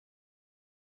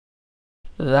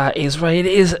That is right, it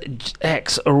is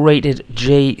X-rated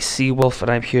JC Wolfe,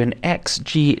 and I'm here in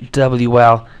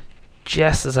XGWL,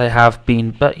 just as I have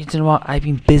been, but you know what, I've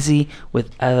been busy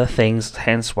with other things,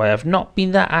 hence why I've not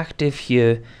been that active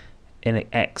here in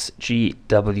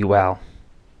XGWL.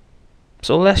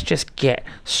 So let's just get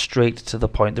straight to the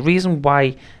point. The reason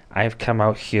why I've come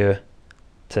out here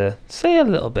to say a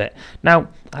little bit. Now,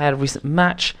 I had a recent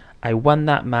match, I won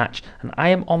that match, and I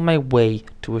am on my way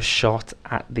to a shot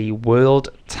at the world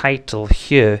title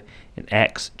here in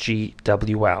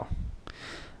XGWL.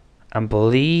 And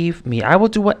believe me, I will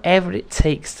do whatever it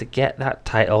takes to get that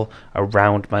title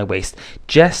around my waist,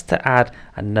 just to add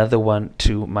another one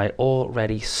to my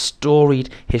already storied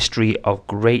history of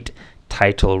great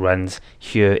title runs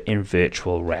here in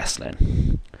virtual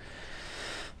wrestling.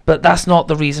 But that's not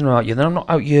the reason I'm out here. I'm not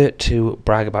out here to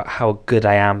brag about how good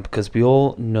I am, because we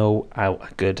all know how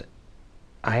good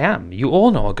I am. You all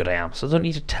know how good I am, so I don't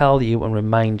need to tell you and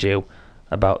remind you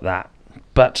about that.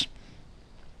 But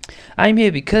I'm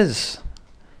here because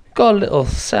we've got a little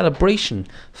celebration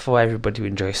for everybody to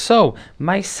enjoy. So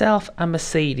myself and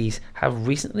Mercedes have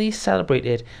recently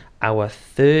celebrated our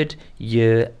 3rd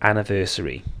year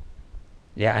anniversary.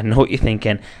 Yeah, I know what you're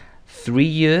thinking. 3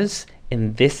 years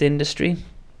in this industry?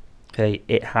 Okay,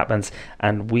 it happens,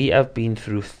 and we have been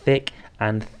through thick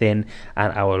and thin,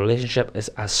 and our relationship is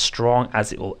as strong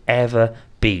as it will ever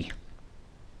be,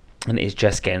 and it is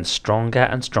just getting stronger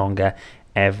and stronger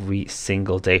every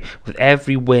single day. With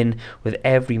every win, with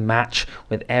every match,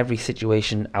 with every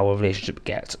situation, our relationship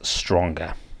gets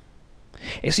stronger.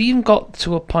 It's even got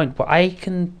to a point where I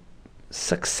can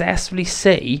successfully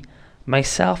say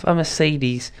myself and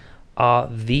Mercedes are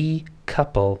the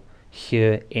couple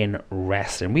here in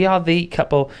wrestling. We are the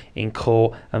couple in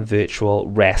core and virtual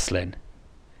wrestling.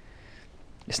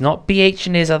 It's not BH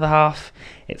and his other half.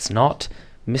 It's not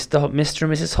Mr. and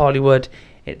Mrs. Hollywood.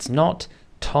 It's not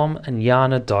Tom and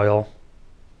Yana Doyle.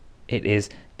 It is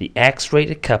the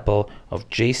X-rated couple of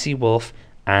JC Wolfe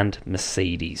and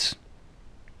Mercedes.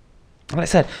 Like I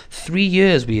said, 3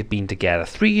 years we have been together.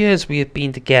 3 years we have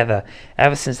been together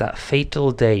ever since that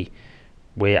fatal day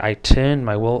where I turned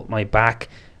my back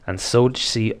and so did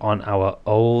she on our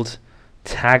old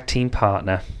tag team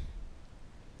partner.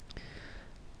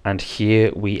 And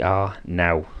here we are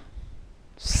now,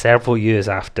 several years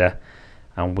after,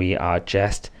 and we are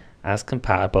just as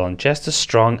compatible and just as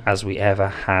strong as we ever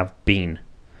have been.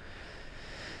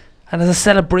 And as a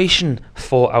celebration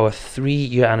for our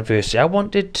 3-year anniversary, I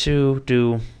wanted to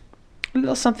do a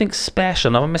little something special.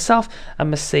 Now, myself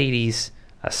and Mercedes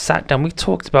sat down. We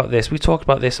talked about this. We talked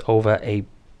about this over a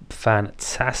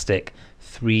fantastic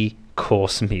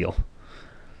 3-course meal.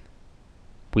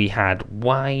 We had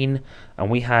wine and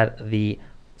we had the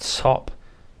top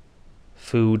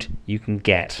food you can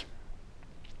get.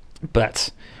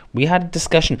 But we had a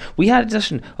discussion. We had a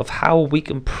discussion of how we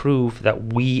can prove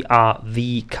that we are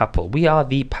the couple. We are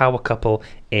the power couple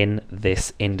in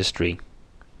this industry.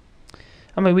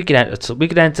 I mean, we could enter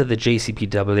the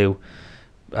JCPW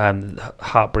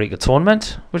Heartbreaker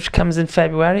tournament, which comes in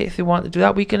February. If you want to do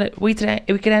that, we could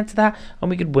enter that and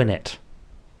we could win it.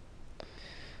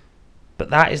 But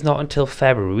that is not until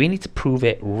February. We need to prove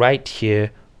it right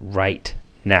here, right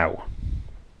now.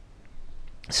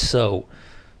 So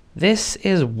this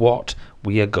is what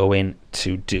we are going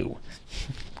to do.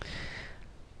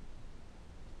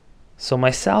 So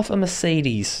myself and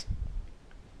Mercedes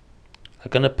are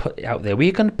going to put it out there.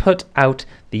 We're going to put out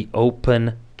the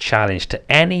open challenge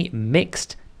to any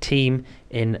mixed team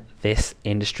in this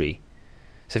industry.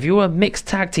 So if you're a mixed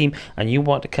tag team and you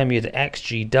want to come here to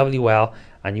XGWL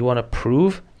and you want to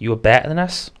prove you are better than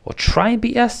us or try and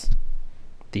beat us,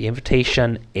 the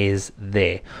invitation is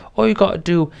there. All you got to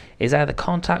do is either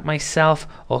contact myself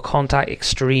or contact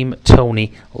Extreme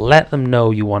Tony. Let them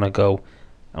know you want to go,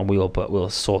 and we'll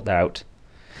sort that out.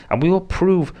 And we will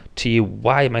prove to you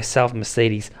why myself and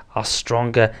Mercedes are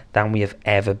stronger than we have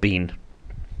ever been.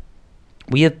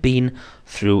 We have been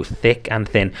through thick and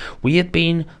thin. We have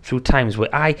been through times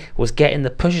where I was getting the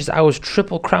pushes. I was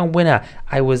Triple Crown winner.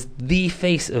 I was the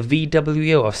face of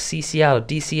VWO, of CCL, of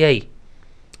DCA.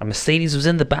 And Mercedes was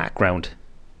in the background.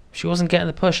 She wasn't getting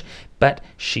the push, but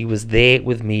she was there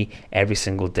with me every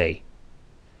single day.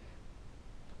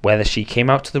 Whether she came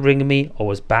out to the ring with me or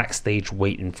was backstage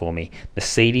waiting for me,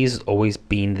 Mercedes has always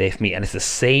been there for me, and it's the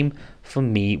same for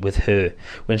me with her.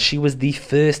 When she was the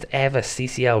first ever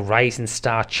CCL Rising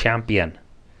Star champion,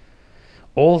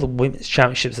 all the women's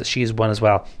championships that she has won as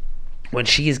well, when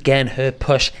she is getting her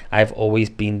push, I've always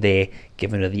been there,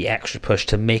 giving her the extra push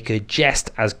to make her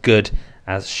just as good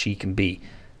as she can be.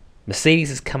 Mercedes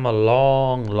has come a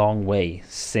long, long way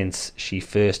since she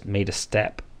first made a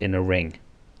step in a ring.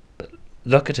 But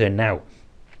look at her now.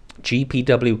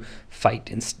 GPW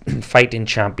fighting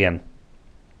champion.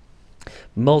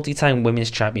 Multi-time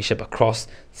women's championship across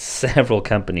several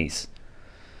companies.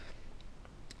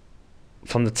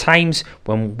 From the times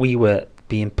when we were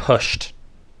being pushed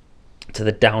to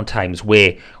the down times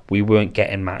where we weren't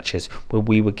getting matches, where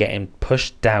we were getting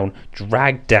pushed down,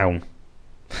 dragged down,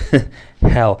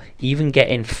 hell, even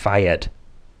getting fired.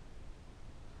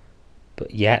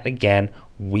 But yet again,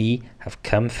 we have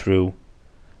come through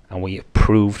and we have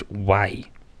proved why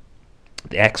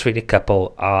the X-Rated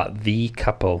couple are the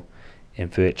couple in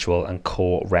virtual and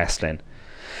core wrestling.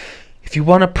 If you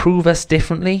want to prove us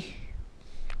differently,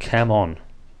 come on.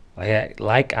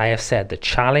 Like I have said, the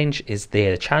challenge is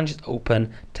there. The challenge is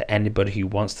open to anybody who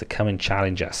wants to come and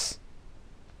challenge us.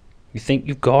 You think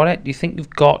you've got it? You think you've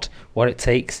got what it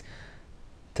takes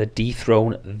to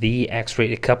dethrone the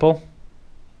X-Rated couple?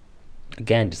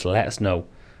 Again, just let us know.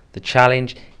 The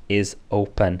challenge is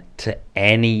open to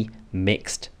any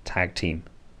mixed tag team.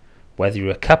 Whether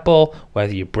you're a couple,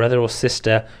 whether you're brother or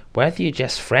sister, whether you're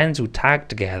just friends who tag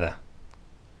together.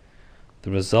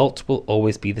 The result will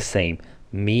always be the same.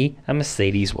 Me and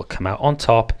Mercedes will come out on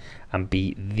top and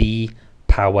be the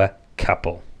power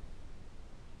couple.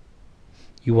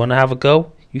 You want to have a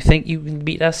go? You think you can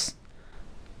beat us?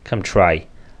 Come try.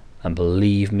 And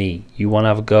believe me, you want to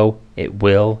have a go? It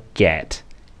will get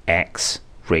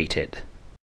X-rated.